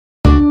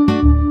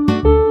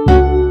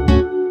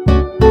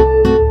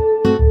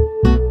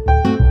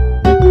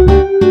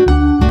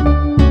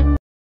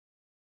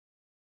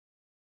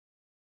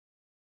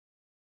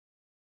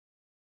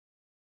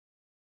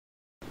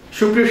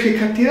সুপ্রিয়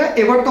শিক্ষার্থীরা,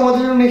 এবার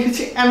তোমাদের জন্য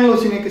এসেছি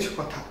অ্যানালজি নিয়ে কিছু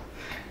কথা।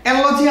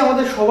 অ্যানালজি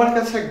আমাদের সবার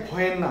কাছে এক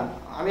ভয়ের নাম।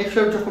 আমি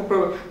আসলে যখন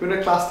বিভিন্ন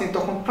ক্লাস নিই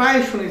তখন প্রায়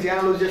শুনি যে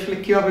অ্যানালজি আসলে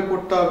কিভাবে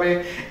করতে হবে,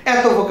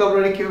 এত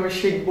ভোকাবুলারি কিভাবে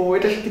শিখবো,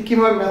 এটার সাথে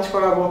কিভাবে ম্যাচ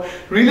করাবো,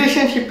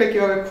 রিলেশনশিপটা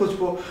কিভাবে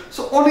খুঁজবো,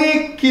 সো অনেক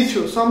কিছু।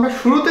 সো আমরা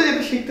শুরুতে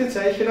যেটা শিখতে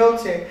চাই সেটা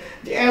হচ্ছে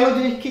যে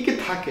অ্যানালজি কি কি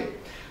থাকে।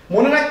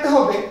 মনে রাখতে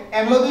হবে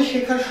অ্যানালজি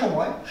শেখার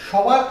সময়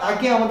সবার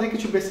আগে আমাদের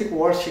কিছু বেসিক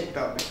ওয়ার্ড শিখতে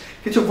হবে,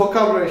 কিছু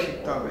ভোকাবুলারি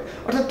শিখতে হবে।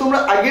 অর্থাৎ তোমরা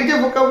আগের যে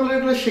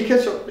ভোকাবুলারিগুলো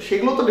শিখেছো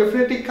সেগুলো তো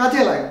ডেফিনেটলি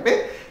কাজে লাগবে,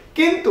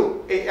 কিন্তু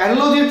এই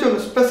অ্যানালজির জন্য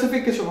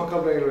স্পেসিফিক কিছু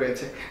ভোকাবুলারি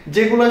রয়েছে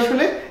যেগুলো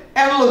আসলে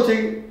অ্যানালজি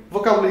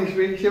ভোকাবুলারি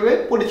হিসেবে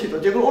পরিচিত,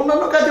 যেগুলো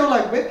অন্যান্য কাজেও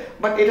লাগবে,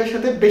 বাট এটার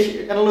সাথে বেশি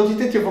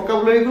অ্যানালজিতে যে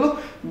ভোকাবুলারিগুলো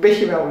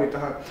বেশি ব্যবহৃত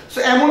হয়। সো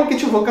এমন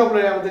কিছু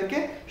ভোকাবুলারি আমাদেরকে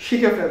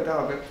শিখে ফেলতে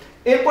হবে।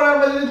 এরপর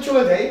আমরা যদি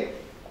চলে যাই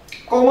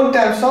কমন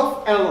টাইপস অফ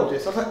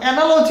অ্যানালজিস, অর্থাৎ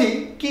অ্যানালজি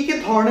কি কি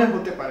ধরনের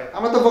হতে পারে।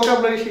 আমরা তো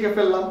ভোকাবুলারি শিখে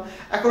ফেললাম,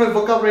 এখন ওই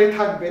ভোকাবুলারি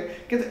থাকবে,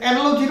 কিন্তু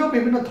অ্যানালজিরও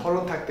বিভিন্ন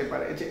ধরন থাকতে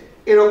পারে। যে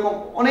এরকম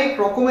অনেক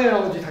রকমের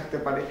অ্যানালজি থাকতে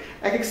পারে,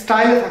 এক এক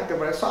স্টাইলে থাকতে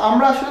পারে। সো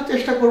আমরা আসলে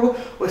চেষ্টা করব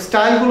ওই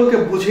স্টাইলগুলোকে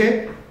বুঝে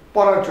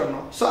পড়ার জন্য।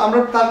 সো আমরা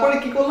তারপরে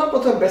কি করলাম,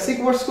 প্রথমে বেসিক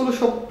ওয়ার্ডসগুলো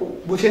সব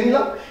বুঝে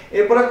নিলাম,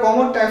 এরপরে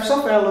কমন টাইপস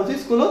অফ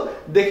অ্যানালজিসগুলো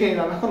দেখে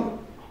নিলাম। এখন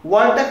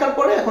ওয়ার্ড দেখার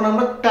পরে এখন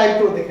আমরা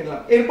টাইপগুলো দেখে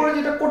নিলাম। এরপরে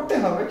যেটা করতে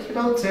হবে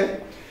সেটা হচ্ছে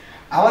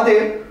আমাদের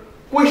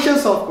কোয়েশ্চেন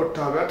সলভ করতে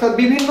হবে। অর্থাৎ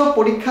বিভিন্ন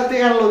পরীক্ষাতে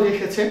অ্যানালজি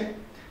এসেছে,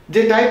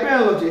 যে টাইপের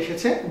অ্যানালজি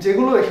এসেছে,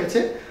 যেগুলো এসেছে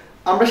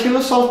আমরা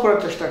সেগুলো সলভ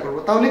করার চেষ্টা করব।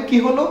 তাহলে কি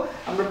হলো,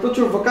 আমরা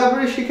প্রচুর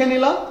ভোকাবুলারি শিখে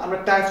নিলাম, আমরা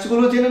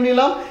টাইপসগুলো জেনে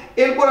নিলাম,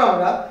 এরপর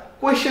আমরা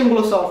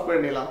কোয়েশ্চেনগুলো সলভ করে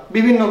নিলাম।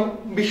 বিভিন্ন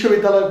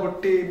বিশ্ববিদ্যালয়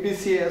ভর্তি,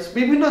 বিসিএস,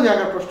 বিভিন্ন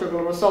জায়গার প্রশ্নগুলো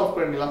আমরা সলভ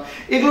করে নিলাম।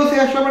 এগুলো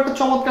থেকে আসলে আমরা একটা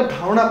চমৎকার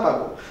ধারণা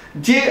পাবো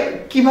যে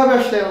কিভাবে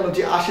আসলে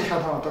অ্যানালজি আসে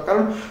সাধারণত।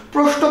 কারণ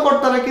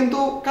প্রশ্নকর্তারা কিন্তু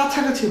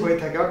কাছাকাছি হয়ে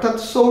থাকে, অর্থাৎ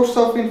সোর্স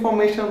অফ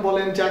ইনফরমেশন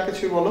বলেন, যা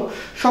কিছু বলো,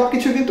 সব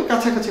কিছু কিন্তু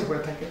কাছাকাছি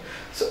হয়ে থাকে।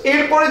 সো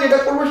এরপরে যেটা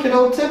করবো সেটা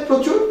হচ্ছে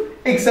প্রচুর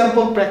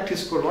এক্সাম্পল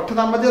প্র্যাকটিস করবো। অর্থাৎ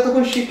আমরা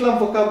যতক্ষণ শিখলাম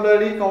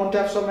vocabulary, common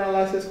types of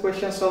analysis,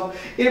 question solve,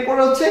 এরপরে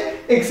হচ্ছে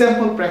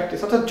এক্সাম্পল প্র্যাকটিস।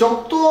 অর্থাৎ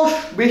যত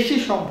বেশি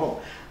সম্ভব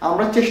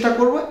আমরা চেষ্টা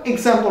করব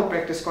এক্সাম্পল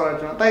প্র্যাকটিস করার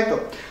জন্য, তাই তো?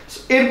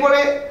 এরপরে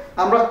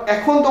আমরা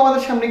এখন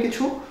তোমাদের সামনে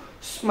কিছু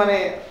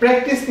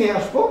প্র্যাকটিস নিয়ে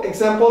আসবো,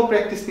 এক্সাম্পল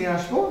প্র্যাকটিস নিয়ে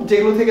আসবো,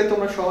 যেগুলো থেকে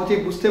তোমরা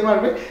সহজেই বুঝতে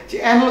পারবে যে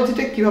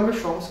অ্যানালজিটা কিভাবে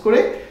সহজ করে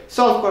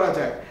সলভ করা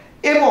যায়।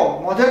 এবং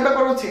মজার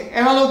ব্যাপার হচ্ছে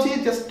অ্যানালজি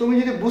জাস্ট তুমি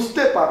যদি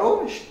বুঝতে পারো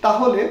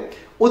তাহলে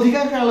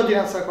অধিকাংশ অ্যানালজি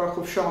অ্যান্সার করা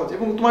খুব সহজ,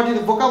 এবং তোমার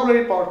যদি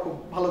ভোকাবুলারি পাওয়ার খুব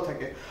ভালো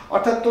থাকে,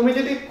 অর্থাৎ তুমি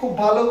যদি খুব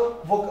ভালো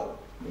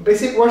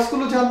বেসিক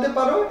ওয়ার্ডসগুলো জানতে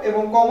পারো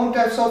এবং কমন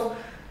টাইপস অফ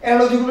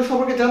অ্যানালজিগুলো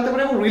সম্পর্কে জানতে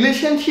পারো এবং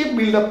রিলেশনশিপ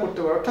বিল্ড আপ করতে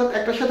পারো, অর্থাৎ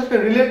একটার সাথে একটা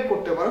রিলেট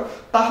করতে পারো,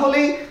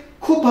 তাহলেই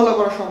খুব ভালো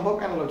করা সম্ভব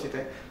অ্যানালজিতে।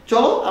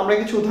 চলো আমরা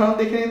কিছু উদাহরণ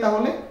দেখে নিই।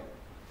 তাহলে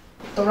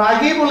তোমরা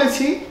আগেই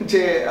বলেছি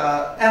যে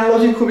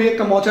অ্যানালজি খুবই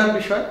একটা মজার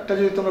বিষয়, এটা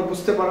যদি তোমরা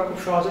বুঝতে পারো খুব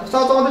সহজ হয়।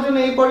 তাও তোমাদের জন্য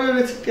এই পরে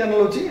রয়েছে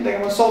অ্যানালজি, এটাকে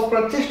আমরা সলভ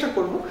করার চেষ্টা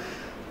করব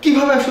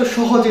কিভাবে আসলে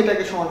সহজে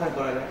এটাকে সমাধান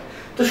করা যায়।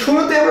 তো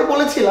শুরুতে আমরা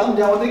বলেছিলাম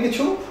যে আমাদের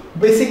কিছু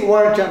বেসিক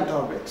ওয়ার্ড জানতে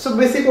হবে। সো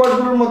বেসিক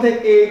ওয়ার্ডগুলোর মধ্যে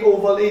এগ,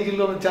 ওভাল,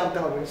 এইগুলো জানতে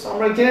হবে। সো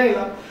আমরা জেনে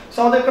নিলাম। সো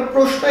আমাদের একটা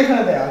প্রশ্ন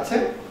এখানে দেওয়া আছে,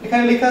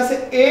 এখানে লেখা আছে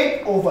এগ,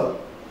 ওভাল।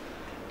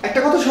 একটা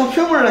কথা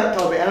সবসময় মনে রাখতে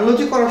হবে,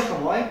 অ্যানালজি করার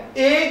সময়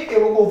এগ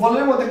এবং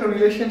ওভালের মধ্যে একটা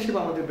রিলেশনশিপ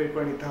আমাদের বের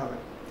করে নিতে হবে।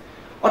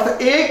 অর্থাৎ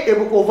এগ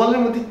এবং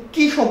ওভালের মধ্যে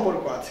কি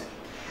সম্পর্ক আছে,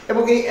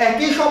 এবং এই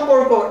একই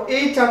সম্পর্ক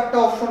এই 4টা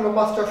অপশন বা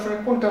 5টা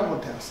অপশনের কোনটার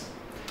মধ্যে আছে,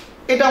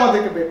 এটা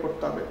আমাদেরকে বের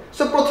করতে হবে।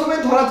 সো প্রথমে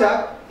ধরা যাক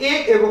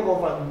এগ এবং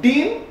ওভাল।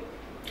 ডিম,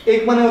 এগ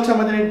মানে হচ্ছে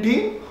আমাদের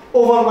ডিম,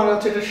 ওভাল মানে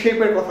হচ্ছে এটা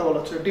শেপের কথা বলা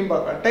হচ্ছে,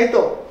 ডিম্বাকার, তাই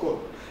তো? কোন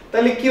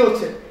তাহলে কি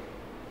হচ্ছে,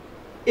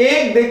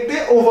 এগ দেখতে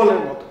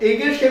ওভালের মতো,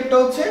 এগের শেপটা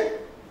হচ্ছে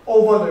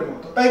ওভালের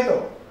মতো, তাই তো?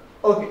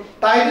 ওকে,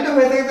 তাই যদি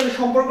হয়ে থাকে তাহলে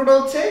সম্পর্কটা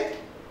হচ্ছে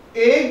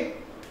এগ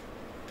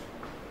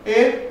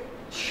এর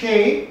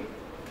শেপ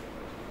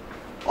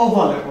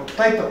ওভালের মতো,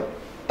 তাই তো?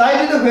 তাই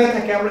যদি হয়ে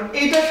থাকে আমরা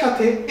এইটার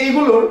সাথে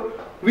এইগুলোর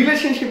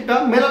রিলেশনশিপটা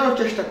মেলানোর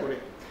চেষ্টা করি।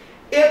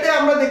 এতে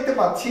আমরা দেখতে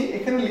পাচ্ছি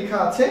এখানে লেখা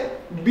আছে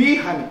বি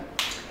হানি।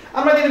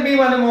 আমরা জানি বি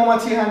মানে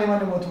মৌমাছি, হানি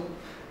মানে মধু।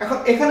 এখন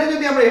এখানে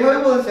যদি আমরা এভাবে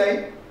বলতে চাই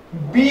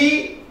বি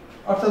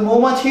অর্থাৎ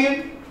মৌমাছির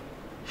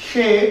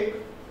শেপ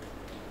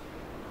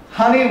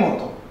হানির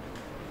মতো,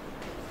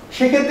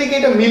 সেক্ষেত্রে কি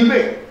এটা মিলবে?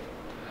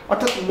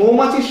 অর্থাৎ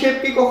মৌমাছির শেপ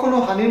কি কখনো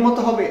হানির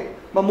মতো হবে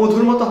বা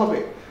মধুর মতো হবে?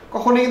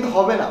 কখনোই কিন্তু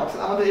হবে না। অর্থাৎ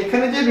আমাদের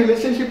এখানে যে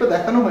রিলেশনশিপটা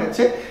দেখানো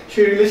হয়েছে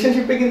সেই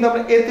রিলেশনশিপটা কিন্তু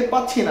আমরা এতে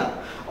পাচ্ছি না।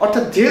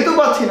 অর্থাৎ যেহেতু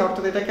পাচ্ছি না,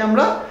 অর্থাৎ এটাকে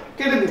আমরা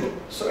কেটে দেব।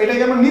 সো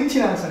এটাকে আমরা নিচ্ছি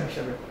না অ্যান্সার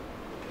হিসেবে।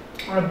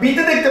 আমরা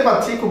বিতে দেখতে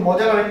পাচ্ছি খুব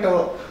মজার আরেকটা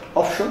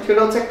অপশন,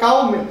 সেটা হচ্ছে কাউ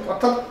মিল্ক।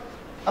 অর্থাৎ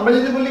আমরা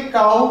যদি বলি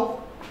কাউ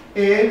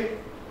এর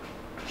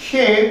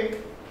শেপ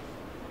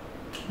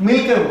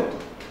মিল্কের মতো,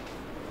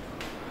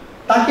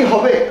 তা কি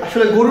হবে?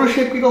 আসলে গরুর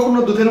শেপ কি কখনো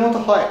দুধের মতো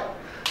হয়?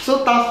 সো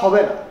তা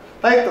হবে না,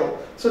 তাই তো?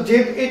 সো যে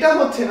এটা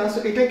হচ্ছে না, সো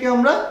এটাকে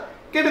আমরা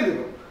কেটে দেব।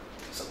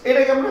 সো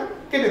এটাকে আমরা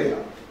কেটে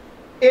দিলাম।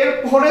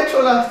 এরপরে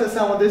চলে আসতেছে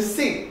আমাদের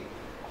সি।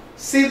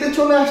 সিতে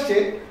চলে আসছে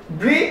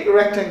ব্রিক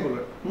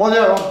রেক্ট্যাঙ্গুলার।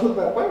 মজার অদ্ভুত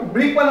ব্যাপার,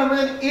 ব্রিক মানে আমরা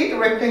জানি ইট,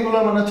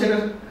 রেক্ট্যাঙ্গুলার মানে হচ্ছে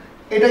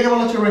এটাকে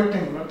বলা হচ্ছে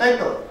রেক্ট্যাঙ্গুলার, তাই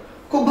তো?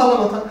 খুব ভালো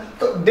কথা।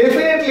 তো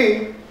ডেফিনেটলি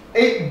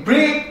এই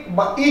ব্রিক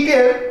বা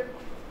ইটের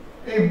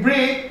এই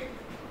ব্রিক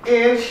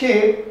এর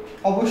শেপ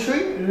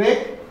অবশ্যই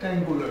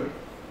রেক্ট্যাঙ্গুলার,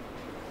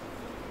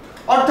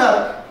 অর্থাৎ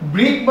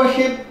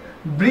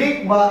ব্রিক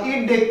বা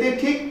ইট দেখতে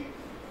ঠিক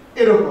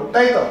এরকম,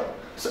 তাই তো?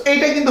 সো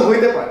এইটা কিন্তু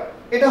হইতে পারে,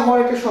 এটা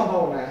হওয়ার একটা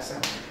সম্ভাবনা আছে।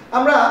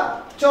 আমরা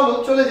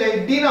চলে যাই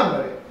ডি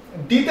নাম্বারে।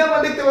 ডিতে আমরা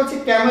দেখতে পাচ্ছি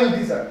ক্যামেল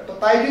ডিজার্ট। তো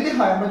তাই যদি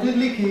হয় আমরা যদি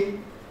লিখি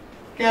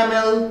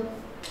ক্যামেল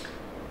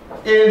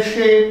এর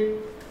শেপ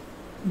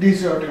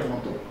ডিজার্টের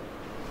মতো,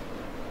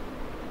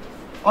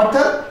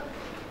 অর্থাৎ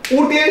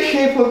উটের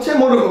শেপ হচ্ছে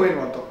মরুভূমির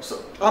মতো।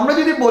 আমরা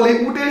যদি বলি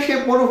উটের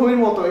শেপ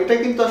মরুভূমির মতো, এটা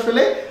কিন্তু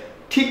আসলে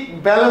ঠিক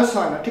ব্যালেন্স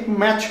হয় না, ঠিক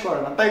ম্যাচ করে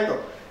না, তাই তো?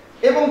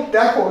 এবং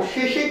দেখো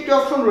শেষে একটি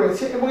অপশন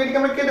রয়েছে এবং এটাকে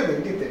আমরা কেটে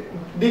দিই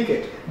ডিকে,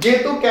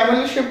 যেহেতু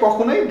ক্যামেলের শেপ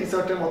কখনোই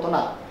ডিজার্টের মতো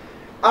না।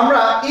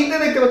 আমরা ইতে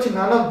দেখতে পাচ্ছি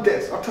নান অফ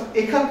দিস, অর্থাৎ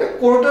এখানকার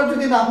কোনোটার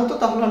যদি না হতো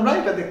তাহলে আমরা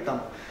এটা দেখতাম।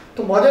 তো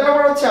মজার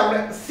ব্যাপার হচ্ছে আমরা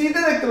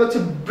সিতে দেখতে পাচ্ছি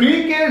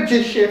ব্রিকের যে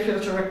শেপ সেটা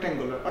হচ্ছে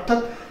রেক্ট্যাঙ্গুলার, অর্থাৎ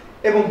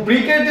এবং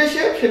ব্রিকের যে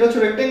শেপ সেটা হচ্ছে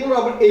রেক্ট্যাঙ্গুলার,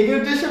 আবার এগের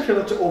যে শেপ সেটা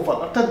হচ্ছে ওভাল,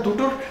 অর্থাৎ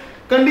দুটোর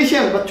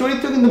কন্ডিশন বা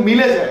চরিত্র কিন্তু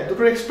মিলে যায়,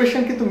 দুটোর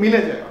এক্সপ্রেশন কিন্তু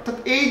মিলে যায়। অর্থাৎ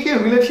এই যে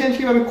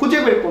রিলেশনশিপ আমি খুঁজে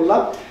বের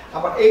করলাম,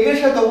 আবার এগের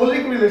সাথে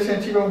ওভালিক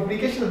রিলেশনশিপ এবং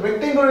ব্রিকের সাথে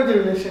রেক্ট্যাঙ্গুলার যে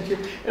রিলেশনশিপ,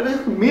 এটা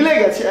যখন মিলে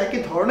গেছে, একই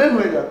ধরনের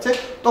হয়ে যাচ্ছে,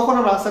 তখন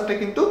আমরা আনসারটা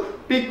কিন্তু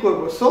পিক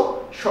করবো। সো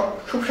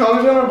খুব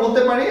সহজে আমরা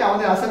বলতে পারি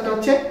আমাদের আনসারটা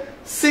হচ্ছে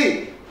সি।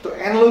 তো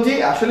অ্যানালজি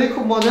আসলেই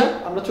খুব মজার।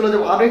 আমরা চলে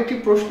যাবো আরো একটি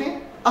প্রশ্নে,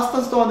 আস্তে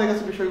আস্তে আমাদের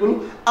কাছে বিষয়গুলো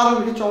আরো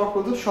বেশি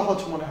চমকপ্রদ সহজ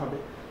মনে হবে।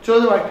 চলে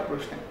যাবো আরেকটি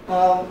প্রশ্নে।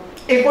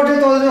 এই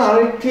পর্যায়ে তোমাদের জন্য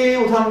আরেকটি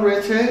উদাহরণ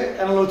রয়েছে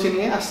অ্যানালজি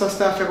নিয়ে। আস্তে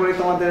আস্তে আশা করি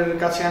তোমাদের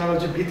কাছে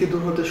অ্যানালজি ভীতি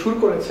দূর হতে শুরু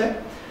করেছে।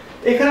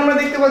 এখানে আমরা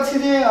দেখতে পাচ্ছি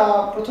যে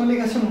প্রথমে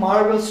লেখা আছে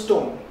মার্বেল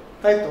স্টোন,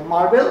 তাই তো?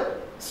 Marble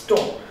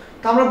stone.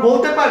 তো আমরা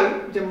বলতে পারি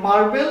যে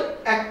মার্বেল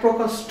এক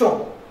প্রকার স্টোন।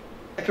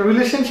 একটা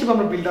রিলেশনশিপ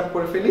আমরা বিল্ড আপ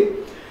করে ফেলি,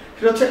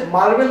 সেটা হচ্ছে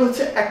মার্বেল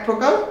হচ্ছে এক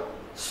প্রকার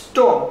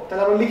স্টোন।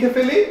 তাহলে আমরা লিখে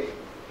ফেলি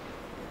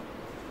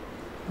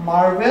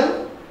মার্বেল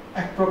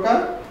এক প্রকার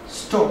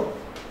স্টোন,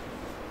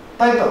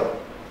 তাই তো?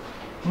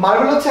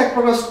 মার্বেল হচ্ছে এক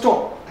প্রকার স্টোন।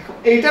 এখন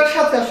এইটার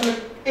সাথে আসলে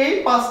এই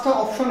পাঁচটা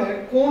অপশনের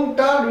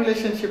কোনটা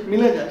রিলেশনশিপ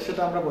মিলে যায়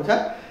সেটা আমরা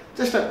বোঝার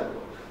চেষ্টা করব।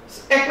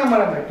 এক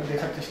নম্বরে আমরা একটু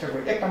দেখার চেষ্টা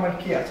করি এক নম্বর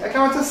কি আছে। এক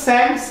নম্বর হচ্ছে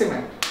স্যান্ড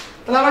সিমেন্ট।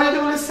 তাহলে আমরা যদি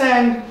বলি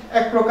স্যান্ড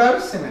এক প্রকার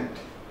সিমেন্ট,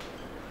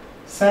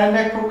 স্যান্ড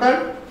এক প্রকার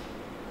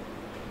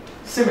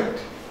সিমেন্ট,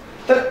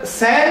 তাহলে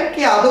স্যান্ড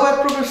কি আদৌ এক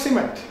প্রকার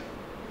সিমেন্ট?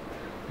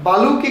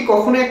 বালু কি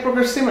কখনো এক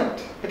প্রকার সিমেন্ট?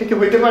 এটা কি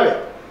হইতে পারে?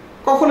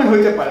 কখনোই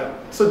হইতে পারে না।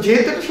 সো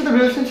যেহেতু এটার সাথে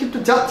রিলেশনশিপটা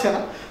যাচ্ছে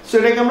না, সো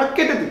এটাকে আমরা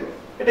কেটে দিব।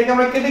 এটাকে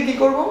আমরা কেটে কি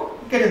করব?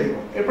 কেটে দিব।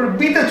 এরপর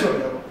বিতে চলে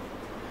যাব।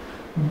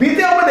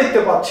 বিতে আমরা দেখতে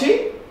পাচ্ছি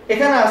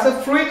এখানে আছে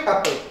ফ্রুইট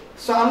অ্যাপেল।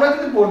 সো আমরা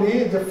যদি বলি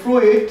যে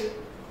ফ্রুইট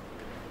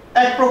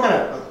এক প্রকার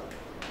অ্যাপেল,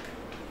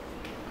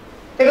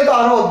 এটা তো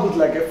আরো অদ্ভুত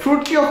লাগে।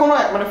 ফ্রুট কি কখনো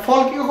মানে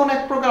ফল কি কখনো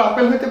এক প্রকার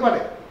আপেল হতে পারে?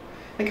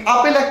 নাকি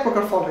আপেল এক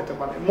প্রকার ফল হতে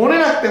পারে? মনে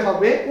রাখতে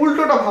হবে,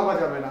 উল্টোটা ভাবা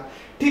যাবে না।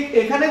 ঠিক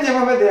এখানে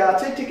যেভাবে দেয়া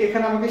আছে ঠিক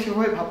এখানে আমাকে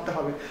সেভাবে ভাবতে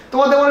হবে।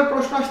 তোমাদের মনে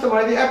প্রশ্ন আসতে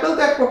পারে যে অ্যাপেল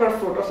তো এক প্রকার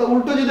ফ্রুট, অর্থাৎ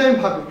উল্টো যদি আমি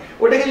ভাবি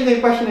ওটাকে যদি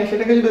এই পাশে নেই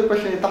সেটাকে যদি ওই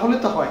পাশে নেই তাহলে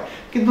তো হয়,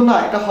 কিন্তু না,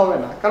 এটা হবে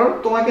না। কারণ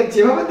তোমাকে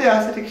যেভাবে দেয়া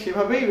আছে ঠিক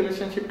সেভাবেই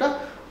রিলেশনশিপটা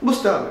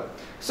বুঝতে হবে।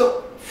 সো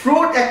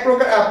ফ্রুট এক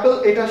প্রকার অ্যাপেল,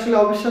 এটা আসলে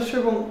অবিশ্বাস্য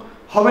এবং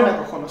হবে না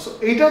কখনো। সো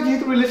এইটা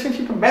যেহেতু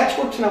রিলেশনশিপটা ম্যাচ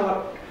করছে না আমার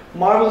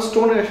মার্বেল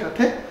স্টোনের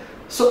সাথে,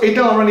 সো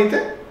এটাও আমরা নিতে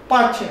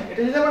পারছি না।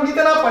 এটা যদি আমরা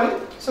নিতে না পারি,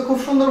 সো খুব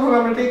সুন্দরভাবে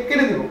আমরা এটাকে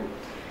কেটে দেবো।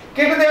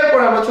 কেটে দেওয়ার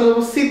পরে আমরা চলে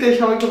যাবো সিতে।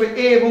 স্বাভাবিকভাবে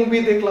এ এবং বি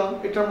দেখলাম,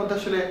 এটার মধ্যে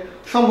আসলে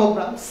সম্ভব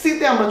না।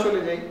 সিতে আমরা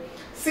চলে যাই।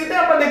 সিতে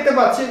আমরা দেখতে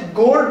পাচ্ছি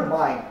গোল্ড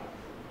মাইন,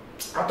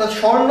 অর্থাৎ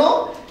স্বর্ণ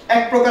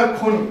এক প্রকার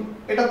খনি।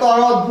 এটা তো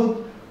আরো অদ্ভুত।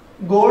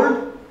 গোল্ড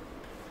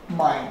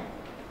মাইন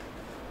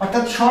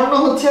অর্থাৎ স্বর্ণ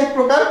হচ্ছে এক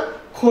প্রকার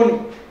খনি।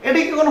 এটা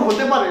কি কখনো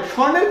হতে পারে?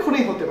 স্বর্ণের খনি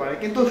হতে পারে,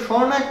 কিন্তু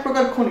স্বর্ণ এক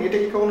প্রকার খনি, এটা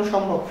কি কখনো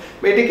সম্ভব?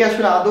 বা এটা কি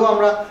আসলে আদৌ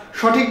আমরা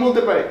সঠিক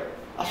বলতে পারি?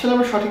 আসলে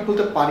আমরা সঠিক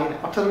বলতে পারি না,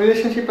 অর্থাৎ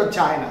রিলেশনশিপটা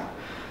যায় না,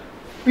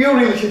 পিওর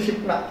রিলেশনশিপ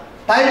না।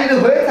 তাই যদি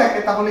হয়ে থাকে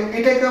তাহলে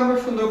এটাকে আমরা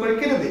সুন্দর করে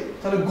কেটে দিই।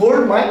 তাহলে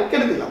গোল্ড মাইন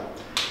কেটে দিলাম।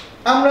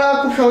 আমরা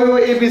খুব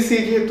স্বাভাবিকভাবে এবিসি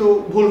যেহেতু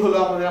ভুল হলো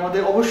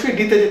আমাদের অবশ্যই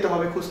ডিতে যেতে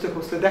হবে খুঁজতে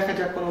খুঁজতে, দেখা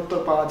যাক কোনো উত্তর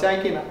পাওয়া যায়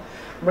কিনা।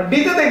 আমরা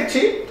ডিতে দেখছি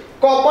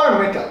কপার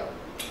মেটাল।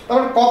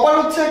 তারপরে কপার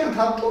হচ্ছে একটা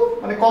ধাতু,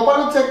 মানে কপার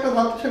হচ্ছে একটা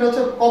ধাতু, সেটা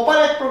হচ্ছে কপার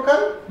এক প্রকার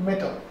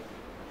মেটাল।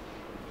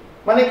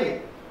 মানে কি?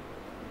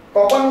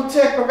 কপার হচ্ছে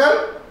এক প্রকার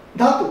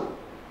ধাতু,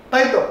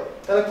 তাই তো?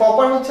 তাহলে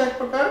কপার হচ্ছে এক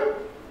প্রকার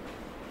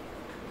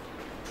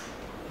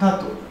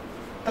ধাতু।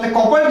 তাহলে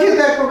কপার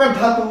যেহেতু এক প্রকার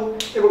ধাতু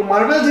এবং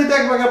মার্বেল যেহেতু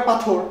এক প্রকার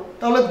পাথর,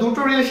 তাহলে দুটো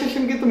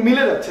রিলেশন কিন্তু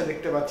মিলে যাচ্ছে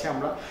দেখতে পাচ্ছি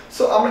আমরা।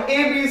 সো আমরা এ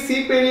বি সি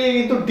পেরিয়ে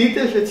কিন্তু ডিতে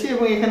এসেছি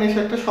এবং এখানে এসে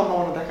একটা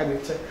সম্ভাবনা দেখা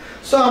দিচ্ছে।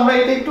 সো আমরা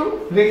এটা একটু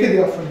রেখে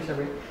দিই অপশন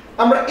হিসেবে।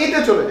 আমরা ইতে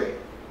চলে যাই।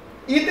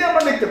 ইতে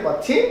আমরা দেখতে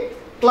পাচ্ছি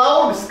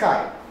ক্লাউড স্কাই।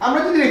 আমরা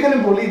যদি এখানে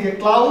বলি যে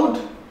ক্লাউড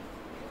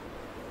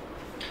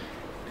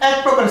এক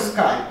প্রকার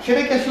স্কাই,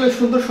 সেটা কি আসলে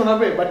সুন্দর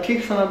শোনাবে বা ঠিক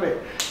শোনাবে?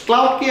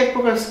 ক্লাউড কি এক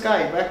প্রকার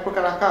স্কাই বা এক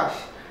প্রকার আকাশ?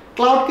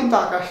 ক্লাউড কিন্তু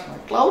আকাশ না,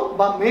 ক্লাউড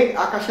বা মেঘ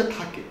আকাশে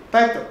থাকে,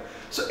 তাই তো?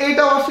 সো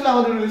এইটাও আসলে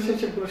আমাদের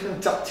রিলেশনশিপগুলোর সাথে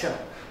যাচ্ছে না।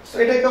 সো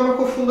এটাকে আমরা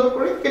খুব সুন্দর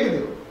করে কেটে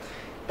দেব।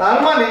 তার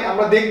মানে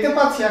আমরা দেখতে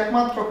পাচ্ছি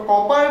একমাত্র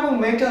কপার এবং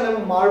মেটাল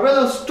এবং মার্বেল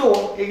আর স্টোন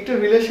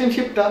এইটার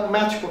রিলেশনশিপটা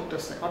ম্যাচ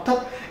করতেছে, অর্থাৎ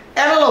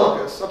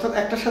অ্যানালগাস, অর্থাৎ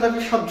একটার সাথে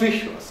একটা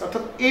সাদৃশ্য আছে,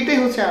 অর্থাৎ এটাই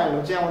হচ্ছে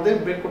অ্যানালজি আমাদের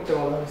বের করতে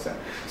বলা হয়েছে।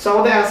 সো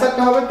আমাদের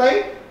অ্যান্সারটা হবে তাই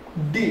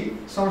ডি।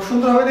 সো আমরা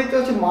সুন্দরভাবে দেখতে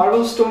পাচ্ছি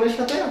মার্বেল স্টোনের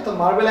সাথে, অর্থাৎ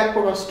মার্বেল এক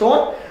প্রকার স্টোন,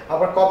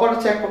 আবার কপার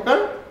হচ্ছে এক প্রকার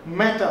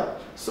মেটাল।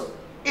 সো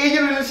এই যে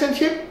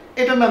রিলেশনশিপ,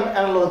 এটার নাম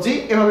অ্যানালজি।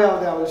 এভাবে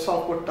আমাদের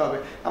সলভ করতে হবে।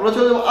 আমরা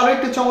চলে যাবো আরো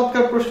একটি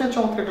চমৎকার প্রশ্নের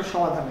চমৎকার একটা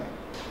সমাধানে।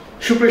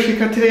 সুপ্রিয়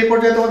শিক্ষার্থীরা, এই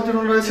পর্যায়ে তোমাদের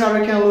জন্য রয়েছে আরো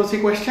একটি অ্যানালজি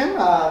কোয়েশ্চেন।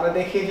 আমরা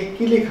দেখি যে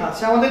কি লেখা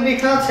আছে। আমাদের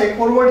লেখা আছে,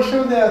 ফরওয়ার্ড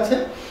হিসেবে দেওয়া আছে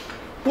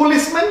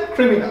পুলিশম্যান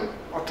ক্রিমিনাল,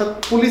 অর্থাৎ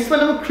পুলিশম্যান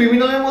এবং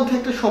ক্রিমিনালের মধ্যে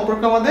একটা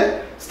সম্পর্ক আমাদের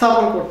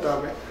স্থাপন করতে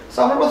হবে। সো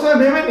আমরা প্রথমে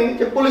ভেবে নিই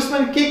যে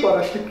পুলিশম্যান কি করে,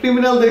 আসলে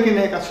ক্রিমিনালদেরকে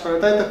নিয়ে কাজ করে,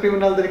 তাই তো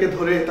ক্রিমিনালদেরকে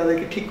ধরে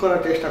তাদেরকে ঠিক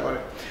করার চেষ্টা করে।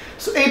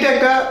 সো এইটা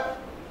একটা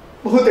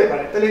হতে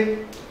পারে। তাহলে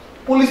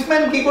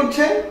পুলিশম্যান কি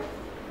করছে,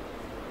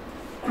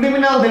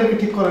 ক্রিমিনালদেরকে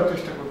ঠিক করার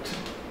চেষ্টা করছে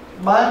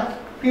বা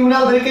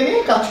ক্রিমিনালদেরকে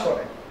নিয়ে কাজ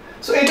করে।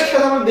 সো এটার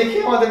সাথে আমরা দেখি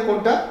আমাদের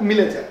কোনটা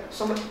মিলে যায়। সো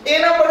আমরা এ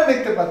নাম্বারে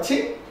দেখতে পাচ্ছি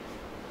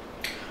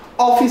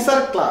অফিসার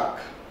ক্লার্ক,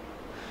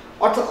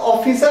 অর্থাৎ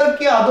অফিসার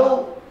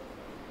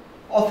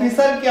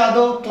কি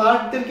আদৌ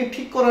ক্লার্কদেরকে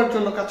ঠিক করার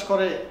জন্য কাজ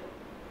করে?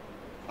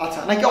 আচ্ছা,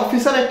 নাকি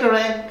অফিসার একটা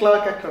র্যাঙ্ক,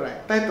 ক্লার্ক একটা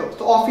র্যাঙ্ক, তাই তো?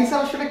 তো অফিসার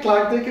আসলে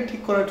ক্লার্কদেরকে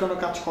ঠিক করার জন্য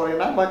কাজ করে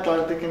না বা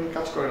ক্লার্কদেরকে নিয়ে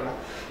কাজ করে না।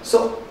 সো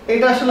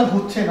এটা আসলে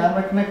হচ্ছে না।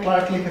 আমরা এখানে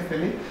ক্লার্ক লিখে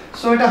ফেলি।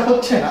 সো এটা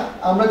হচ্ছে না।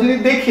 আমরা যদি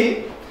দেখি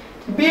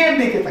বি এর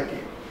দিকে তাকি,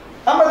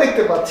 আমরা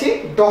দেখতে পাচ্ছি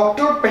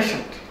ডক্টর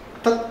পেশেন্ট,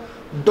 অর্থাৎ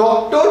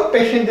ডক্টর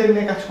পেশেন্টদের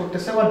নিয়ে কাজ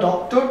করতেছে বা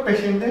ডক্টর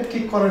পেশেন্টদের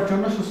ঠিক করার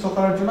জন্য, সুস্থ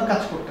করার জন্য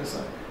কাজ করতেছে।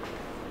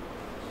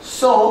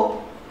 সো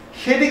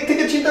সেদিক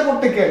থেকে চিন্তা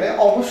করতে গেলে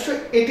অবশ্যই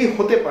এটি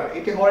হতে পারে,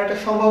 এটি হওয়ার একটা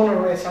সম্ভাবনা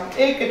রয়েছে। আমরা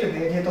এই কেটে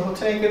দিই, যেহেতু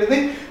হচ্ছে এই কেটে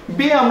দিই,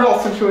 বি আমরা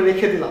অপশন হিসেবে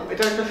রেখে দিলাম,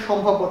 এটার একটা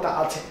সম্ভাব্যতা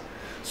আছে।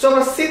 সো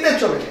আমরা সিতে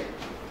চলে যাই।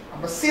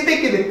 আমরা সিতে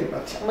কি দেখতে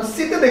পাচ্ছি? আমরা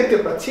সিতে দেখতে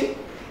পাচ্ছি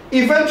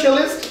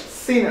ইভাঞ্জেলিস্ট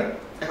সিনার।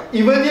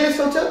 ইভাঞ্জেলিস্ট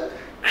হচ্ছে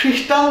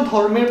খ্রিস্টান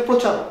ধর্মের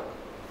প্রচারক,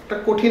 একটা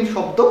কঠিন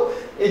শব্দ,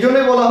 এই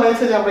জন্যই বলা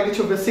হয়েছে যে আমরা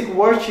কিছু বেসিক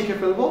ওয়ার্ড শিখে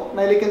ফেলবো,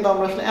 নাইলে কিন্তু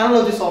আমরা আসলে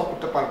অ্যানালজি সলভ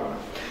করতে পারবো না।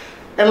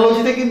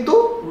 অ্যানালজিতে কিন্তু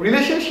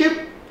রিলেশনশিপ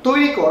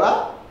তৈরি করা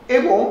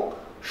এবং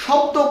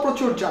শব্দ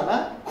প্রচুর জানা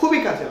খুবই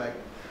কাজে লাগে।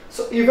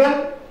 সো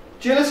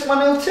ইভাঞ্জেলিস্ট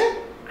মানে হচ্ছে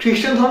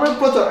খ্রিস্টান ধর্মের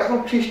প্রচারক। এখন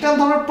খ্রিস্টান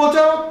ধর্মের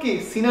প্রচারক কি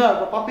সিনার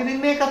বা পাপীদের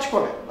নিয়ে কাজ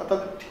করে বা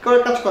তাদের ঠিক করে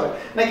কাজ করে,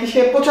 নাকি সে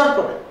প্রচার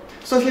করে?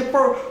 সো সে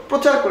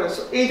প্রচার করে।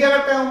 সো এই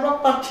জায়গাটা আমরা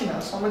পাচ্ছি না।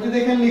 সো আমরা যদি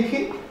এখানে লিখি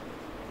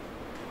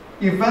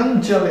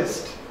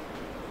ইভাঞ্জেলিস্ট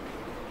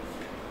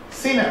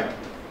সিনার,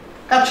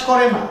 কাজ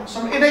করে না, সো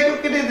আমরা এটাকে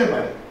কেটে দিতে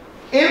পারি।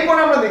 এরপর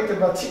আমরা দেখতে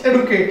পাচ্ছি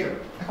এডুকেটর।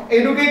 এখন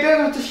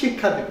এডুকেটর হচ্ছে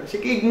শিক্ষা দেবে, সে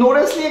কি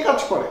ইগনোরেন্স নিয়ে কাজ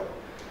করে?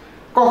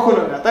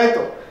 কখনোই না, তাই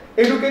তো?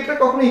 এডুকেটর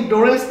কখনো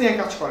ইগনোরেন্স নিয়ে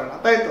কাজ করে না,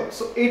 তাই তো?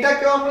 সো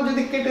এটাকেও আমরা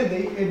যদি কেটে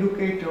দেই,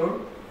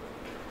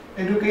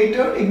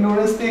 এডুকেটর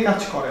ইগনোরেন্স নিয়ে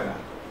কাজ করে না,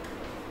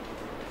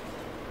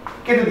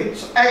 কেটে দিই।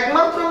 সো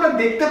একমাত্র আমরা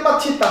দেখতে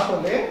পাচ্ছি,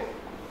 তাহলে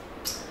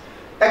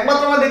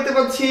একমাত্র আমরা দেখতে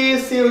পাচ্ছি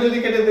সিও যদি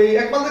কেটে দেই,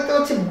 একমাত্র দেখতে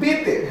পাচ্ছি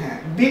বিতে। হ্যাঁ,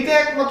 বিতে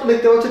একমাত্র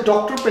দেখতে পাচ্ছি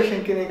ডক্টর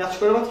পেশেন্টকে নিয়ে কাজ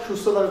করে বা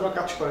সুস্থতার জন্য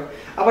কাজ করে।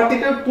 আবার ঠিক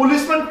আছে,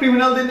 পুলিশম্যান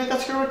ক্রিমিনালদের নিয়ে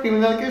কাজ করে বা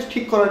ক্রিমিনালকে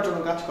ঠিক করার জন্য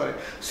কাজ করে।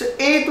 সো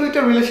এই দুইটা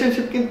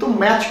রিলেশনশিপ কিন্তু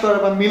ম্যাচ করে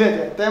বা মিলে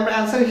যায়। তাই আমরা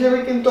অ্যান্সার হিসেবে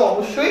কিন্তু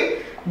অবশ্যই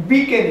বি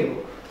কে নিব।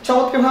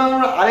 চমৎকারভাবে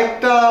আমরা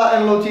আরেকটা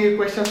অ্যানালজি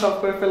কোয়েশ্চেন সলভ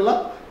করে ফেললাম।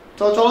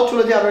 তো চলো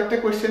চলে যাই আরো একটা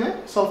কোয়েশ্চেনে,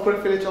 সলভ করে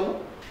ফেলি। চলো,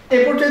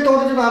 এই পর্যায়ে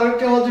তোমাদের জন্য আরো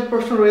একটা অ্যানালজি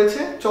প্রশ্ন রয়েছে,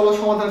 চলো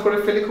সমাধান করে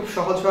ফেলি খুব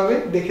সহজভাবে,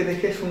 দেখে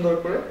দেখে সুন্দর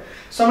করে।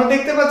 সো আমরা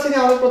দেখতে পাচ্ছি যে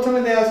আমাদের প্রথমে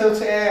দেওয়া আছে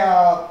হচ্ছে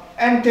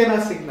অ্যান্টেনা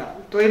সিগন্যাল।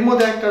 তো এর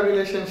মধ্যে একটা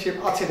রিলেশনশিপ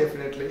আছে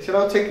ডেফিনেটলি, সেটা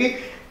হচ্ছে কি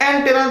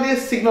অ্যান্টেনা দিয়ে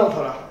সিগন্যাল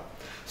ধরা হয়।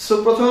 সো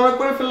প্রথমে আমরা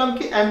করে ফেললাম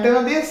কি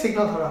অ্যান্টেনা দিয়ে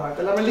সিগন্যাল ধরা হয়।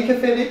 তাহলে আমরা লিখে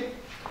ফেলি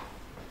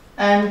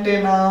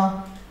অ্যান্টেনা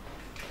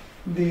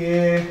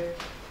দিয়ে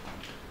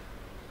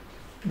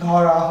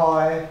ধরা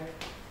হয়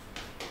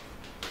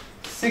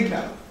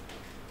সিগন্যাল,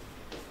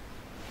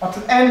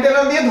 অর্থাৎ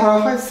অ্যান্টেনা দিয়ে ধরা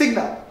হয়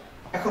সিগন্যাল।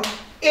 এখন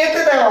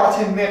এতে দেওয়া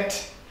আছে নেট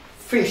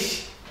ফিশ,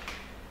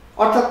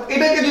 অর্থাৎ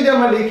এটাকে যদি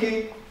আমরা লিখি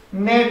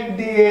নেট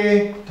দিয়ে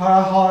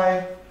ধরা হয়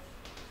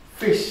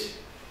ফিশ।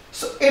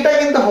 সো এটা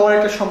কিন্তু হওয়ার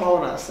একটা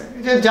সম্ভাবনা আছে,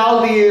 যে জাল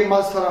দিয়ে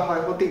মাছ ধরা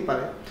হয়, হতেই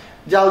পারে,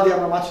 জাল দিয়ে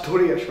আমরা মাছ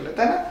ধরি আসলে,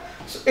 তাই না?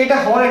 সো এটা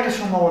হওয়ার একটা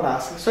সম্ভাবনা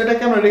আছে। সো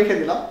এটাকে আমরা রেখে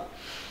দিলাম।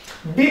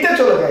 বিতে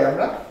চলে যাই।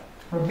 আমরা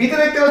বিতে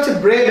দেখতে পাচ্ছি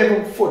ব্রেড এবং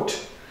ফুড।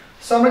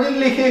 সো আমরা যদি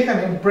লিখি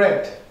এখানে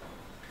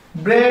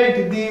ব্রেড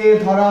দিয়ে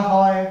ধরা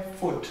হয়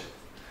ফুড,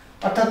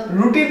 অর্থাৎ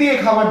রুটি দিয়ে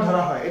খাবার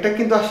ধরা হয়। এটা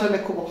কিন্তু আসলে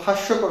খুব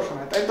হাস্যকর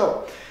শোনায়, তাই তো?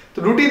 তো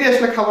রুটি দিয়ে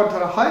আসলে খাবার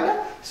ধরা হয় না।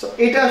 সো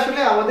এটা আসলে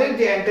আমাদের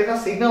যে অ্যান্টেনা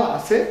সিগন্যাল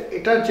আছে,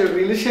 এটার যে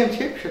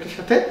রিলেশনশিপ সেটার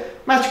সাথে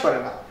ম্যাচ করে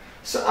না।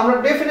 সো আমরা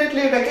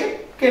ডেফিনেটলি এটাকে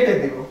কেটে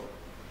দেব।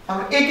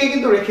 আমরা একে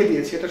কিন্তু রেখে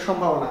দিয়েছি, এটা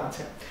সম্ভাবনা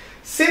আছে।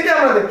 সিতে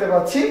আমরা দেখতে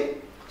পাচ্ছি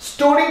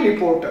স্টোরি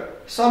রিপোর্টার।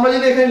 সো আমরা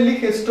যদি এখানে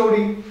লিখি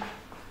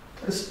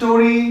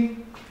স্টোরি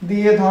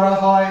দিয়ে ধরা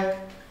হয়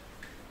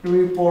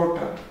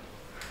রিপোর্টার,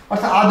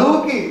 অর্থাৎ আদৌ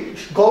কি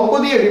গল্প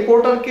দিয়ে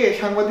রিপোর্টারকে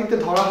সাংবাদিককে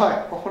ধরা হয়?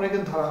 কখনোই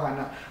কিন্তু ধরা হয়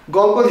না।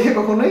 গল্প দিয়ে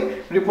কখনোই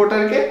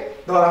রিপোর্টারকে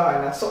ধরা হয়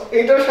না। সো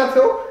এটার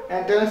সাথেও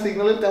অ্যান্টেনা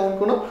সিগন্যালের তেমন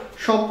কোনো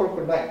সম্পর্ক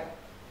নাই।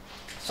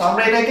 সো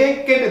আমরা এটাকে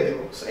কেটে দেব।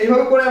 সো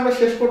এইভাবে করে আমরা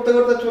শেষ করতে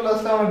করতে চলে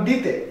আসলাম আমরা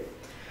ডিতে।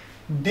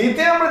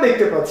 ডিতে আমরা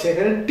দেখতে পাচ্ছি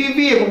এখানে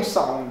টিভি এবং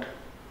সাউন্ড,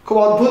 খুব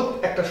অদ্ভুত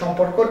একটা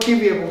সম্পর্ক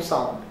টিভি এবং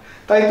সাউন্ড,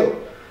 তাই তো?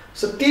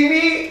 সো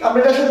টিভি আমরা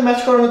এটার সাথে ম্যাচ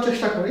করানোর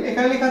চেষ্টা করি।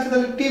 এখানে লেখা আছে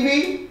তাহলে টিভি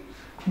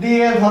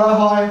দিয়ে ধরা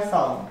হয়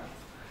সাউন্ড।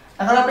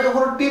 এখন আপনি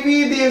কখনো টিভি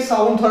দিয়ে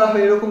সাউন্ড ধরা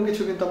হয় এরকম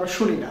কিছু কিন্তু আমরা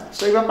শুনি না।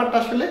 সো এই ব্যাপারটা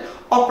আসলে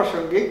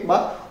অপ্রাসঙ্গিক বা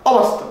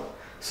অবাস্তব।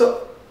 সো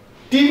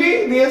টিভি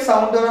দিয়ে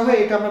সাউন্ড ধরা হয়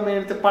এটা আমরা মেনে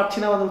নিতে পারছি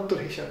না আমাদের উত্তর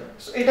হিসাবে।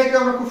 সো এটাকে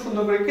আমরা খুব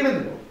সুন্দর করে কেটে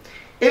দেব।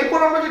 এরপর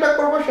আমরা যেটা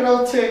করবো সেটা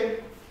হচ্ছে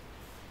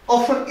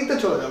অপশন ইতে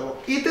চলে যাব।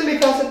 ইতে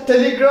লেখা আছে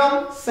টেলিগ্রাম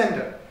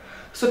সেন্ডার।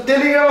 সো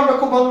টেলিগ্রাম আমরা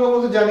খুব ভালো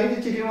মতো জানি যে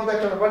চিঠির মতো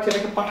একটা ব্যাপার,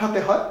 সেটাকে পাঠাতে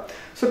হয়।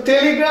 সো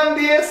টেলিগ্রাম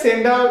দিয়ে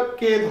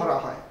সেন্ডারকে ধরা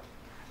হয়।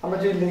 আমরা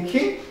যদি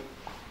লিখি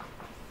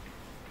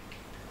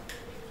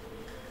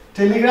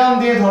টেলিগ্রাম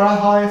দিয়ে ধরা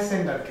হয়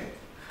সেন্ডারকে,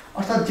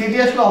 অর্থাৎ যেটি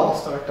আসলে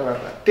অবাস্তব একটা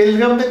ব্যাপার।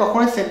 টেলিগ্রাম দিয়ে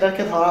কখনোই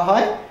সেন্ডারকে ধরা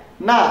হয়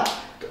না।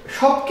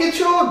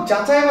 সবকিছু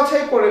যাচাই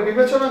বাছাই করে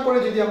বিবেচনা করে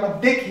যদি আমরা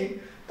দেখি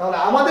তাহলে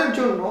আমাদের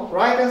জন্য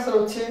রাইট অ্যান্সার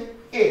হচ্ছে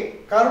এ।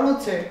 কারণ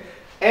হচ্ছে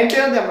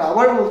অ্যান্টেনা দিয়ে, আমরা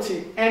আবার বলছি,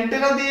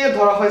 অ্যান্টেনা দিয়ে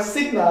ধরা হয়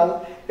সিগন্যাল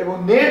এবং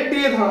নেট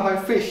দিয়ে ধরা হয়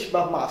ফিশ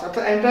বা মাছ।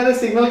 অর্থাৎ অ্যান্টেনা দিয়ে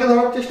সিগন্যালকে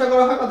ধরার চেষ্টা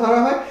করা হয় বা ধরা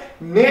হয়,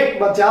 নেট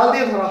বা জাল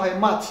দিয়ে ধরা হয়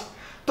মাছ।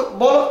 তো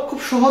বলো, খুব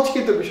সহজ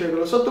কিন্তু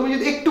বিষয়গুলো। সো তুমি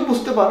যদি একটু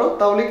বুঝতে পারো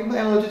তাহলে কিন্তু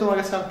অ্যানালজি তোমার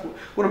কাছে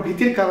কোনো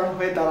ভীতির কারণ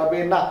হয়ে দাঁড়াবে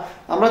না।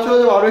 আমরা চলে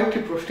যাবো আরো একটি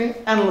প্রশ্নে,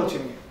 অ্যানালজি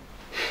নিয়ে।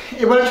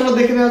 এবারে চলো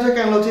দেখে নেওয়া যাক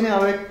অ্যানালজি নিয়ে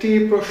আরো একটি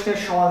প্রশ্নের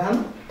সমাধান।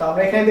 তো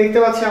আমরা এখানে দেখতে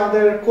পাচ্ছি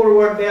আমাদের কোর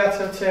ওয়ার্ড দেওয়া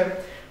আছে হচ্ছে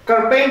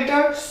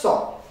কার্পেন্টার স,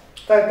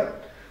 তাই তো?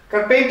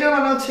 কার্পেন্টার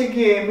মানে হচ্ছে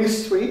কি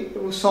মিস্ত্রি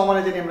এবং স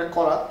মানে জানি আমরা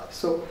করাত।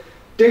 সো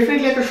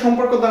ডেফিনেটলি একটা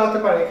সম্পর্ক দাঁড়াতে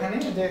পারে এখানে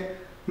যে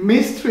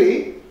মিস্ত্রি,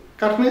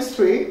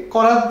 কাঠমিস্ত্রি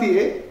করাত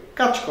দিয়ে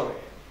কাজ করে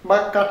বা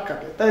কাঠ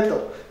কাটে, তাই তো?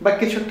 বা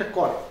কিছু একটা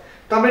করে।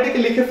 তো আমরা এটাকে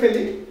লিখে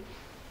ফেলি,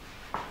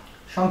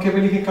 সংক্ষেপে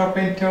লিখি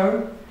কার্পেন্টার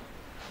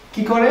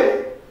কি করে?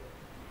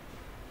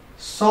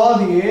 স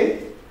দিয়ে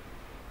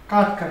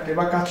কাঠ কাটে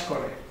বা কাজ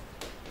করে,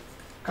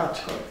 কাজ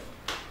করে,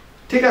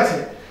 ঠিক আছে?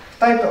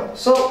 তাই তো?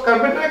 সো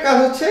কার্পেন্টারের কাজ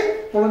হচ্ছে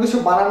কোনো কিছু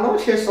বানানো,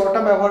 সে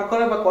সটা ব্যবহার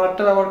করে বা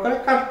করাতটা ব্যবহার করে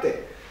কাটতে।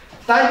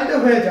 তাই যদি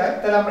হয়ে যায়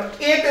তাহলে আমরা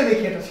এতে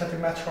দেখি এটার সাথে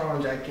ম্যাচ করানো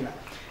যায় কিনা।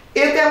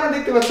 এতে আমরা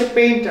দেখতে পাচ্ছি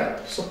পেইন্টার।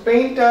 সো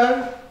পেইন্টার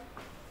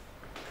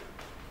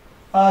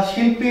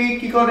শিল্পী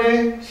কি করে?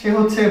 সে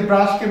হচ্ছে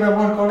ব্রাশকে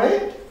ব্যবহার করে,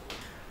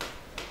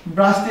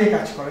 ব্রাশ দিয়ে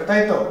কাজ করে,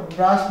 তাই তো?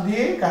 ব্রাশ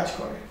দিয়ে কাজ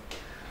করে।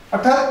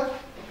 অর্থাৎ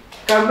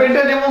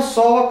কার্পেন্টার যেমন স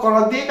বা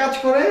করাত দিয়ে কাজ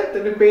করে,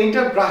 তেমনি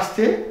পেইন্টার ব্রাশ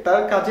দিয়ে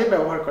তার কাজে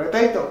ব্যবহার করে,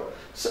 তাই তো?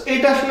 সো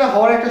এটা আসলে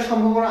হওয়ার একটা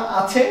সম্ভাবনা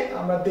আছে।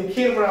 আমরা দেখি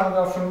এরপর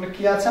আমাদের অপশনগুলো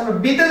কি আছে। আমরা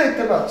বিতে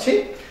দেখতে পাচ্ছি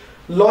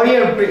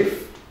লয়ার ব্রিফ,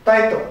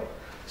 তাই তো?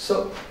 সো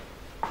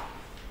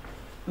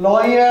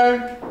লয়ার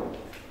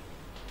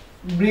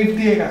ব্রিফ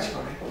দিয়ে কাজ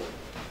করে,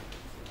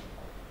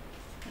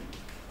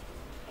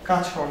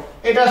 কাজ করে।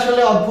 এটা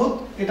আসলে অদ্ভুত,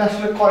 এটা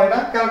আসলে করে না।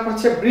 কারণ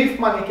হচ্ছে ব্রিফ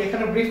মানে কি?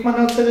 এখানে ব্রিফ মানে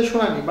হচ্ছে যে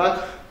শুনানি বা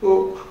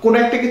কোন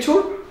একটা কিছুর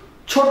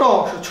ছোট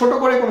অংশ, ছোট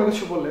করে কোনো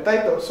কিছু বললে, তাই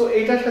তো? সো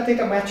এইটার সাথে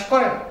এটা ম্যাচ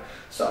করে না।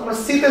 সো আমরা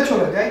সিতে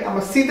চলে যাই।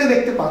 আমরা সিতে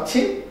দেখতে পাচ্ছি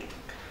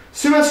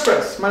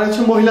সিমেস্ট্রেস মানে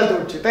হচ্ছে মহিলা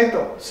দর্জি, তাই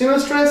তো?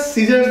 সিমেস্ট্রেস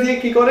সিজার দিয়ে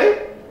কি করে?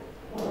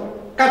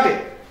 কাটে,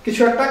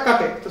 কিছু একটা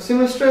কাটে। তো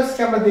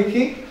সিমেস্ট্রেসকে আমরা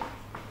দেখি,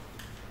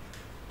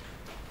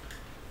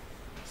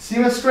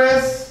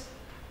 সিমেস্ট্রেস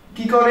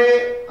কি করে?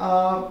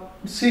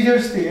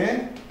 সিজার্স দিয়ে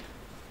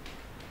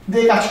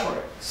কাজ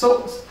করে। সো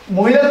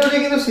মহিলা দর্জি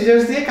কিন্তু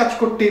সিজার্স দিয়ে কাজ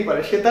করতেই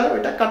পারে, সে তার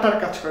ওইটা কাটার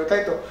কাজ করে,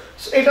 তাই তো?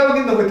 এটাও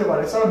কিন্তু হতে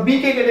পারে। সো আমরা বি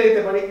কে কেটে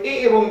দিতে পারি, এ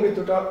এবং বি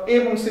দুটো, এ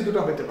এবং সি দুটো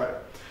হতে পারে।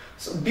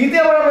 সো ডি তে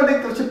আবার আমরা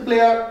দেখতে পাচ্ছি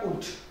প্লেয়ার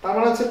উড। তার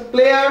মানে হচ্ছে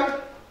প্লেয়ার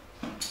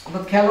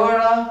অর্থাৎ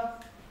খেলোয়াড়রা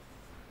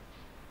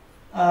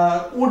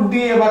উড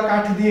দিয়ে বা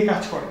কাঠ দিয়ে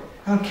কাজ করে।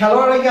 কারণ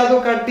খেলোয়াড়রা কি আদৌ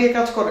কাঠ দিয়ে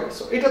কাজ করে?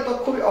 সো এটা তো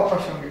খুবই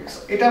অপ্রাসঙ্গিক।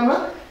 এটা আমরা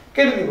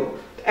কেটে দিব।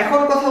 এখন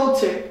কথা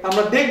হচ্ছে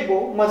আমরা দেখবো,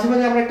 মাঝে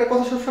মাঝে আমরা একটা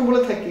কথা সবসময়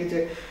বলে থাকি যে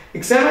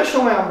এক্সামের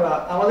সময়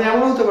আমাদের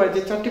এমন হতে পারে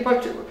যে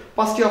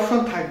 4-5টি অপশন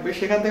থাকবে,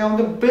 সেখান থেকে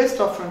আমাদের বেস্ট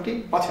অপশনটি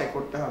বাছাই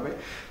করতে হবে।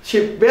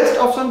 সেই বেস্ট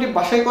অপশনটি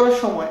বাছাই করার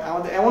সময়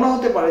আমাদের এমনও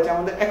হতে পারে যে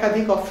আমাদের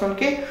একাধিক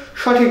অপশনকে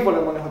সঠিক বলে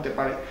মনে হতে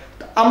পারে।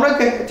 আমরা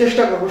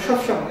চেষ্টা করবো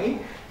সবসময়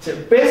যে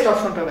বেস্ট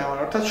অপশনটা নেওয়ার,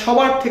 অর্থাৎ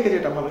সবার থেকে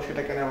যেটা ভালো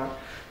সেটাকে নেওয়ার।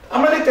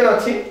 আমরা দেখতে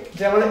পাচ্ছি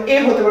যে আমাদের এ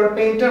হতে পারে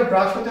পেইন্টার,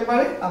 ব্রাশ হতে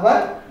পারে, আবার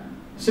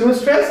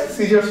সিমেস্ট্রেস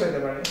সিজার্স হতে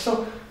পারে। সো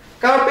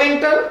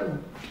কার্পেন্টার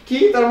কি?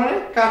 তার মানে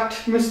কাঠ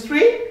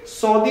মিস্ত্রি,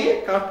 স দিয়ে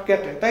কাঠ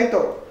কাটে, তাই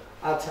তো?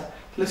 আচ্ছা,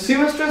 তাহলে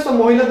সিমেস্ট্রেস ও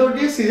মহিলা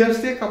দর্জি সিজার্স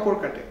দিয়ে কাপড়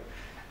কাটে।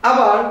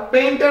 আবার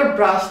পেইন্টার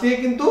ব্রাশ দিয়ে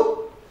কিন্তু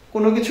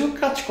কোনো কিছু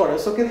কাজ করে।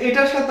 সো কিন্তু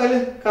এটার সাথে তাহলে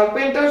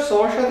কার্পেন্টার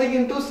সর সাথে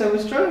কিন্তু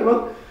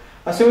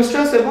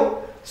সিমেস্ট্রেস এবং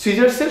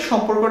সিজার্সের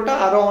সম্পর্কটা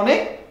আরো অনেক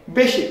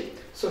বেশি।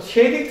 সো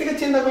সেই দিক থেকে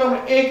চিন্তা করলে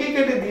আমরা এ কে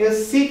কেটে দিয়ে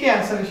সি কে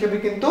অ্যান্সার হিসেবে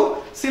কিন্তু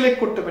সিলেক্ট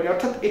করতে পারি।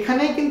 অর্থাৎ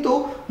এখানেই কিন্তু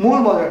মূল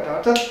মজাটা।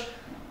 অর্থাৎ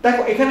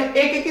দেখো এখানে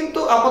এ কে কিন্তু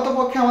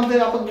আপাতপক্ষে আমাদের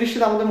আপাত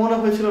দৃষ্টিতে আমাদের মনে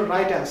হয়েছিল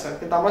রাইট অ্যান্সার,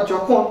 কিন্তু আমরা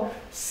যখন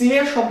সি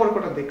এর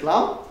সম্পর্কটা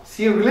দেখলাম,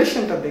 সি এর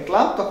রিলেশনটা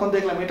দেখলাম, তখন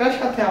দেখলাম এটার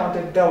সাথে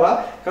আমাদের দেওয়া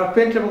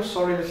গার্লফ্রেন্ড এবং সো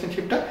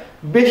রিলেশনশিপটা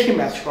বেশি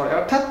ম্যাচ করে,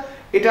 অর্থাৎ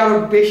এটা আরো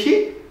বেশি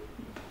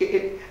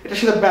এটার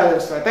সাথে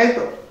ব্যালেন্স হয়, তাই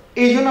তো?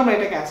 এই জন্য আমরা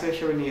এটাকে অ্যান্সার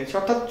হিসেবে নিয়েছি।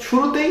 অর্থাৎ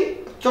শুরুতেই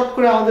চট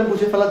করে আমাদের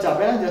বুঝে ফেলা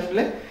যাবে না যে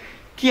আসলে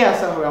কি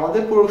অ্যান্সার হবে,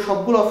 আমাদের পুরো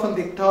সবগুলো অপশন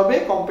দেখতে হবে,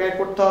 কম্পেয়ার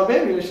করতে হবে,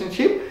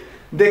 রিলেশনশিপ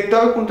দেখতে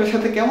হবে কোনটার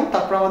সাথে কেমন,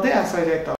 তারপর আমাদের অ্যান্সারে যাইতে হবে।